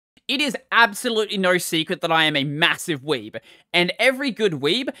It is absolutely no secret that I am a massive weeb, and every good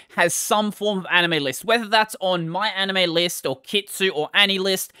weeb has some form of anime list, whether that's on my anime list, or Kitsu, or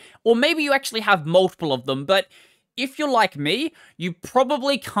AniList, or maybe you actually have multiple of them, but if you're like me, you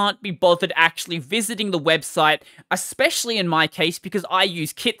probably can't be bothered actually visiting the website, especially in my case, because I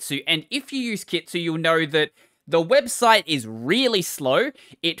use Kitsu, and if you use Kitsu, you'll know that the website is really slow,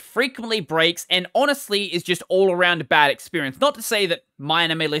 it frequently breaks, and honestly is just all around a bad experience. Not to say that my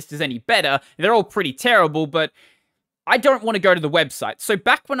anime list is any better, they're all pretty terrible, but I don't want to go to the website. So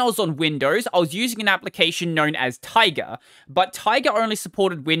back when I was on Windows, I was using an application known as Tiger, but Tiger only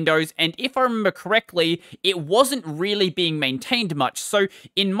supported Windows, and if I remember correctly, it wasn't really being maintained much. So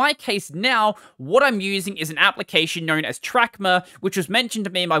in my case now, what I'm using is an application known as Trackma, which was mentioned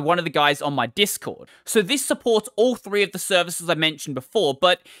to me by one of the guys on my Discord. So this supports all three of the services I mentioned before,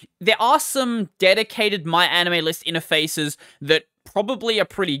 but there are some dedicated My Anime List interfaces that probably are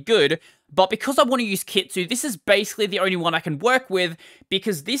pretty good, but because I want to use Kitsu, this is basically the only one I can work with,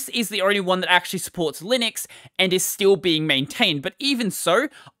 because this is the only one that actually supports Linux and is still being maintained. But even so,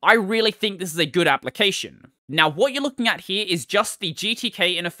 I really think this is a good application. Now, what you're looking at here is just the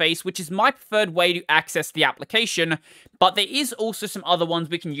GTK interface, which is my preferred way to access the application, but there is also some other ones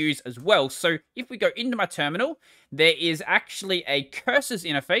we can use as well. So if we go into my terminal, there is actually a cursors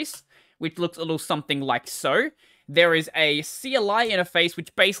interface, which looks a little something like so. There is a CLI interface,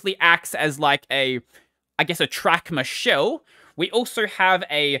 which basically acts as like a Trackma shell. We also have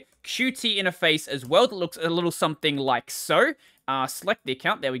a Qt interface as well that looks a little something like so. Select the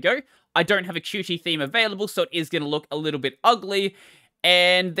account, there we go. I don't have a Qt theme available, so it is going to look a little bit ugly.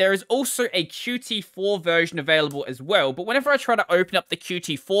 And there is also a Qt4 version available as well, but whenever I try to open up the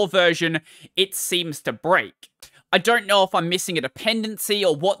Qt4 version, it seems to break. I don't know if I'm missing a dependency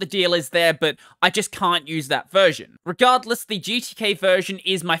or what the deal is there, but I just can't use that version. Regardless, the GTK version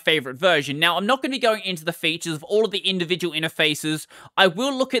is my favorite version. Now, I'm not going to be going into the features of all of the individual interfaces. I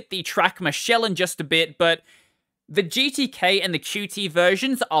will look at the Trackma shell in just a bit, but the GTK and the Qt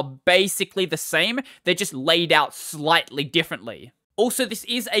versions are basically the same. They're just laid out slightly differently. Also, this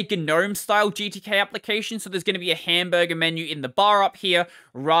is a GNOME-style GTK application, so there's going to be a hamburger menu in the bar up here,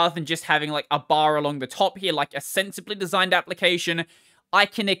 rather than just having, like, a bar along the top here, like a sensibly designed application. I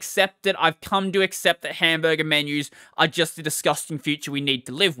can accept it. I've come to accept that hamburger menus are just a disgusting future we need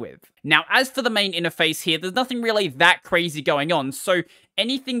to live with. Now, as for the main interface here, there's nothing really that crazy going on. So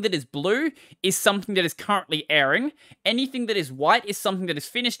anything that is blue is something that is currently airing. Anything that is white is something that is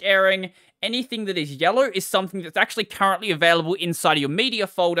finished airing. Anything that is yellow is something that's actually currently available inside of your media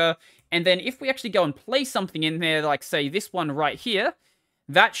folder. And then if we actually go and play something in there, like say this one right here,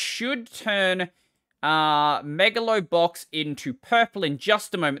 that should turn Megalobox into purple in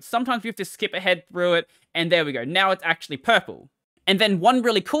just a moment. Sometimes we have to skip ahead through it, and there we go. Now it's actually purple. And then one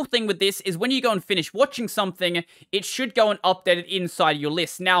really cool thing with this is when you go and finish watching something, it should go and update it inside your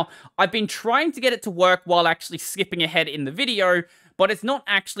list. Now, I've been trying to get it to work while actually skipping ahead in the video, but it's not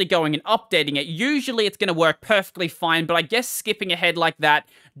actually going and updating it. Usually it's going to work perfectly fine, but I guess skipping ahead like that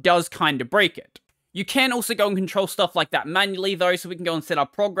does kind of break it. You can also go and control stuff like that manually though, so we can go and set our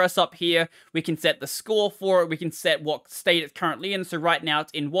progress up here, we can set the score for it, we can set what state it's currently in, so right now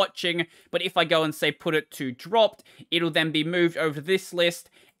it's in watching, but if I go and say put it to dropped, it'll then be moved over to this list,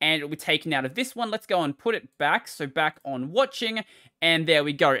 and it'll be taken out of this one. Let's go and put it back, so back on watching, and there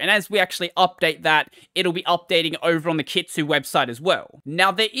we go. And as we actually update that, it'll be updating over on the Kitsu website as well.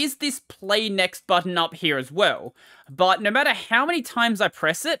 Now, there is this play next button up here as well, but no matter how many times I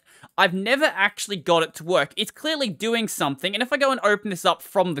press it, I've never actually got it to work. It's clearly doing something, and if I go and open this up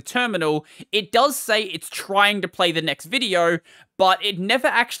from the terminal, it does say it's trying to play the next video, but it never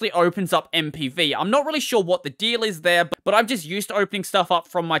actually opens up MPV. I'm not really sure what the deal is there, but I'm just used to opening stuff up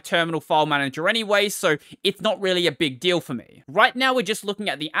from my terminal file manager anyway, so it's not really a big deal for me. Right now, we're just looking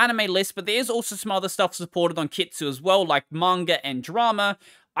at the anime list, but there's also some other stuff supported on Kitsu as well, like manga and drama.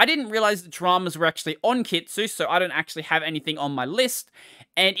 I didn't realize that dramas were actually on Kitsu, so I don't actually have anything on my list.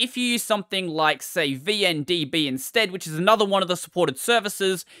 And if you use something like, say, VNDB instead, which is another one of the supported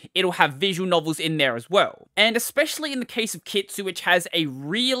services, it'll have visual novels in there as well. And especially in the case of Kitsu, which has a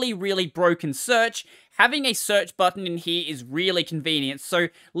really, really broken search, having a search button in here is really convenient. So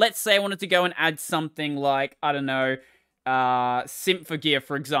let's say I wanted to go and add something like, I don't know, Symphogear,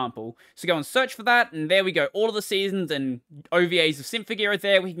 for example. So go and search for that, and there we go. All of the seasons and OVAs of Symphogear are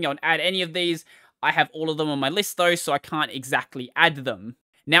there. We can go and add any of these. I have all of them on my list though, so I can't exactly add them.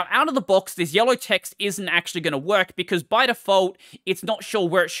 Now, out of the box, this yellow text isn't actually going to work because by default, it's not sure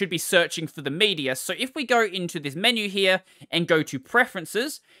where it should be searching for the media. So if we go into this menu here and go to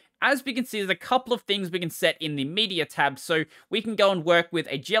Preferences, as we can see, there's a couple of things we can set in the media tab. So we can go and work with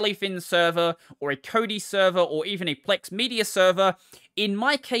a Jellyfin server, or a Kodi server, or even a Plex media server. In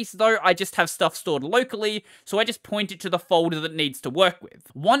my case, though, I just have stuff stored locally, so I just point it to the folder that needs to work with.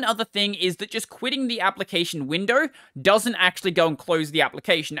 One other thing is that just quitting the application window doesn't actually go and close the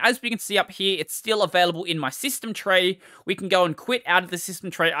application. As we can see up here, it's still available in my system tray. We can go and quit out of the system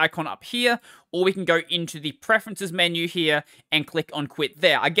tray icon up here, or we can go into the preferences menu here and click on quit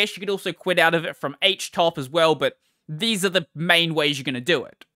there. I guess you could also quit out of it from HTOP as well, but these are the main ways you're going to do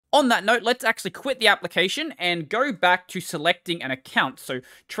it. On that note, let's actually quit the application and go back to selecting an account. So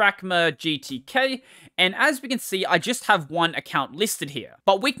Trackma GTK, and as we can see, I just have one account listed here.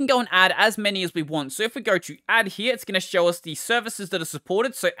 But we can go and add as many as we want. So if we go to add here, it's going to show us the services that are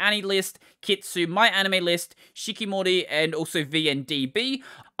supported. So AniList, Kitsu, MyAnimeList, Shikimori, and also VNDB.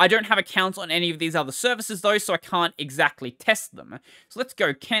 I don't have accounts on any of these other services though, so I can't exactly test them. So let's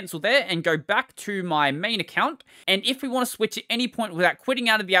go cancel there and go back to my main account. And if we want to switch at any point without quitting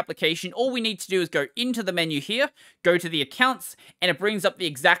out of the application, all we need to do is go into the menu here, go to the accounts, and it brings up the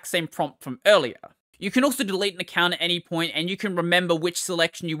exact same prompt from earlier. You can also delete an account at any point, and you can remember which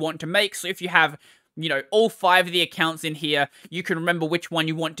selection you want to make. So if you have, you know, all 5 of the accounts in here, you can remember which one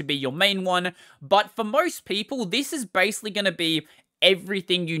you want to be your main one. But for most people, this is basically going to be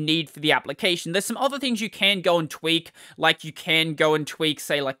everything you need for the application. There's some other things you can go and tweak, like you can go and tweak,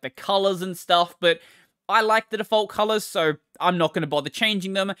 say, like the colors and stuff, but I like the default colors, so I'm not going to bother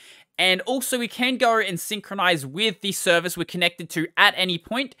changing them. And also, we can go and synchronize with the service we're connected to at any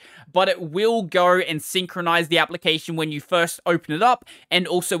point, but it will go and synchronize the application when you first open it up, and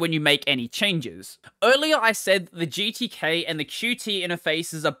also when you make any changes. Earlier, I said the GTK and the Qt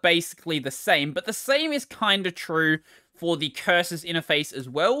interfaces are basically the same, but the same is kind of true for the cursors interface as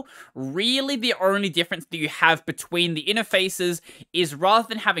well. Really, the only difference that you have between the interfaces is rather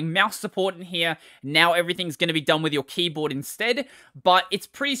than having mouse support in here, now everything's going to be done with your keyboard instead, but it's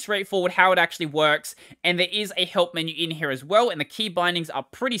pretty straightforward how it actually works, and there is a help menu in here as well, and the key bindings are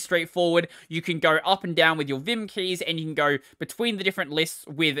pretty straightforward. You can go up and down with your Vim keys, and you can go between the different lists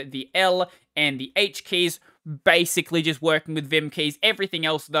with the L and the H keys, basically just working with Vim keys. Everything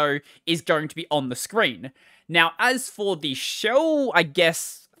else, though, is going to be on the screen. Now, as for the shell, I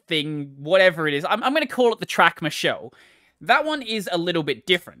guess, thing, whatever it is, I'm going to call it the Trackma shell. That one is a little bit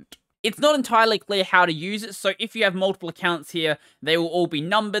different. It's not entirely clear how to use it, so if you have multiple accounts here, they will all be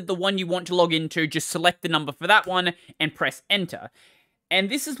numbered. The one you want to log into, just select the number for that one and press enter. And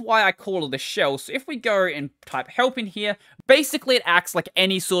this is why I call it a shell. So if we go and type help in here, basically it acts like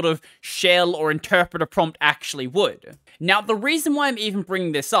any sort of shell or interpreter prompt actually would. Now, the reason why I'm even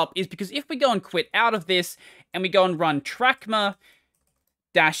bringing this up is because if we go and quit out of this, and we go and run Trackma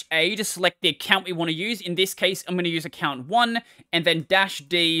 -A to select the account we want to use. In this case, I'm going to use account 1, and then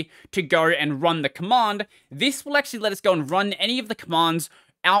 -D to go and run the command. This will actually let us go and run any of the commands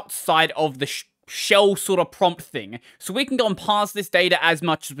outside of the shell sort of prompt thing. So we can go and parse this data as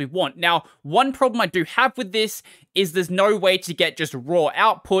much as we want. Now, one problem I do have with this is there's no way to get just raw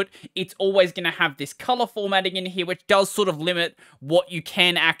output. It's always going to have this color formatting in here, which does sort of limit what you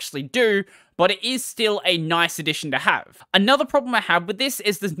can actually do, but it is still a nice addition to have. Another problem I have with this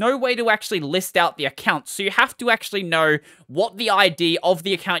is there's no way to actually list out the accounts, so you have to actually know what the ID of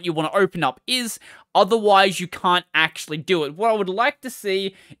the account you want to open up is, otherwise you can't actually do it. What I would like to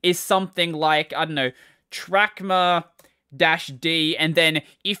see is something like, I don't know, Trackma -D, and then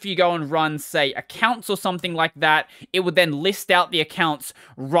if you go and run, say, accounts or something like that, it would then list out the accounts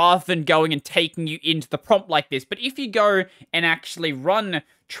rather than going and taking you into the prompt like this. But if you go and actually run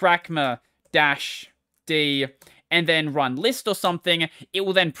Trackma -D and then run list or something, it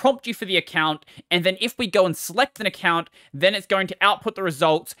will then prompt you for the account, and then if we go and select an account, then it's going to output the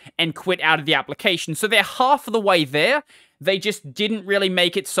results and quit out of the application. So they're half of the way there. They just didn't really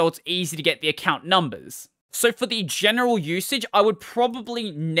make it so it's easy to get the account numbers. So for the general usage, I would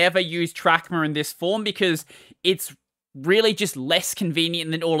probably never use Trackma in this form because it's really just less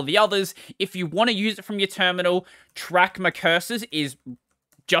convenient than all of the others. If you want to use it from your terminal, Trackma Cursors is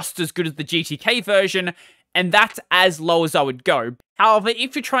just as good as the GTK version, and that's as low as I would go. However,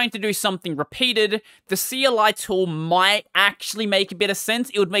 if you're trying to do something repeated, the CLI tool might actually make a bit of sense.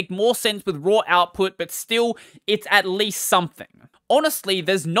 It would make more sense with raw output, but still, it's at least something. Honestly,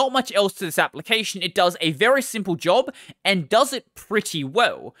 there's not much else to this application. It does a very simple job, and does it pretty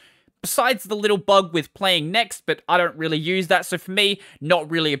well. Besides the little bug with playing next, but I don't really use that, so for me,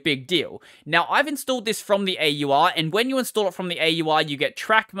 not really a big deal. Now, I've installed this from the AUR, and when you install it from the AUR, you get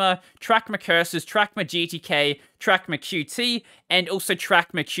Trackma, Trackma Cursors, Trackma GTK, Trackma Qt, and also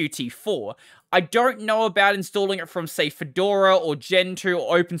Trackma Qt4. I don't know about installing it from, say, Fedora or Gentoo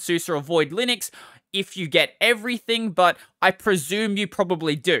or OpenSUSE or Avoid Linux if you get everything, but I presume you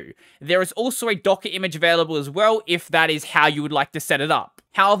probably do. There is also a Docker image available as well if that is how you would like to set it up.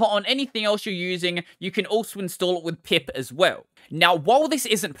 However, on anything else you're using, you can also install it with pip as well. Now, while this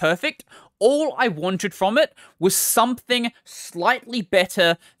isn't perfect, all I wanted from it was something slightly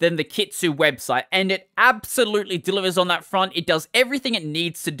better than the Kitsu website, and it absolutely delivers on that front. It does everything it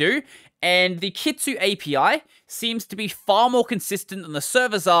needs to do, and the Kitsu API seems to be far more consistent than the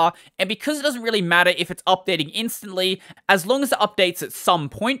servers are, and because it doesn't really matter if it's updating instantly, as long as it updates at some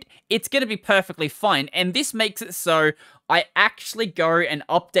point, it's going to be perfectly fine, and this makes it so I actually go and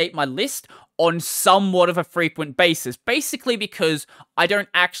update my list on somewhat of a frequent basis, basically because I don't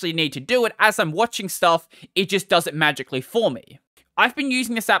actually need to do it. As I'm watching stuff, it just does it magically for me. I've been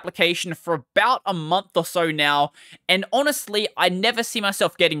using this application for about a month or so now, and honestly, I never see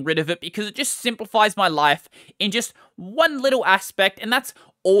myself getting rid of it because it just simplifies my life in just one little aspect, and that's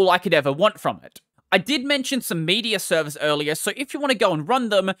all I could ever want from it. I did mention some media servers earlier, so if you want to go and run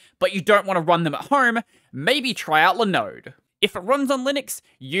them, but you don't want to run them at home, maybe try out Linode. If it runs on Linux,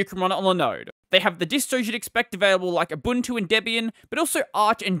 you can run it on Linode. They have the distros you'd expect available like Ubuntu and Debian, but also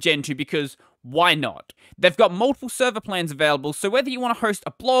Arch and Gentoo because why not? They've got multiple server plans available, so whether you want to host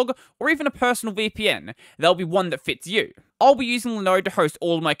a blog or even a personal VPN, there'll be one that fits you. I'll be using Linode to host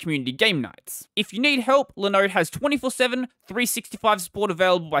all of my community game nights. If you need help, Linode has 24/7, 365 support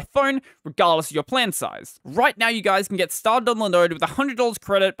available by phone, regardless of your plan size. Right now, you guys can get started on Linode with $100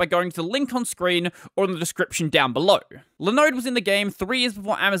 credit by going to the link on screen or in the description down below. Linode was in the game 3 years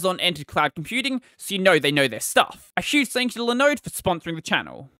before Amazon entered cloud computing, so you know they know their stuff. A huge thank you to Linode for sponsoring the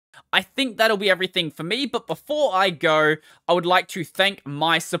channel. I think that'll be everything for me, but before I go, I would like to thank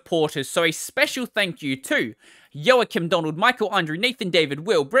my supporters. So a special thank you to Joachim, Donald, Michael, Andrew, Nathan, David,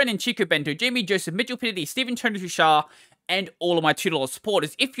 Will, Brennan, Chico, Bento, Jamie, Joseph, Mitchell, Pinnity, Stephen, Tony, Tushar, and all of my $2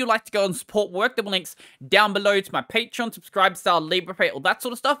 supporters. If you'd like to go and support work, there are links down below to my Patreon, Subscribe Star, LibrePay, all that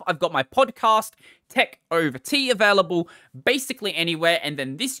sort of stuff. I've got my podcast, Tech Over Tea, available basically anywhere, and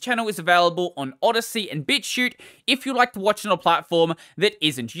then this channel is available on Odyssey and BitChute if you'd like to watch on a platform that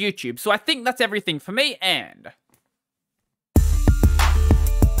isn't YouTube. So I think that's everything for me, and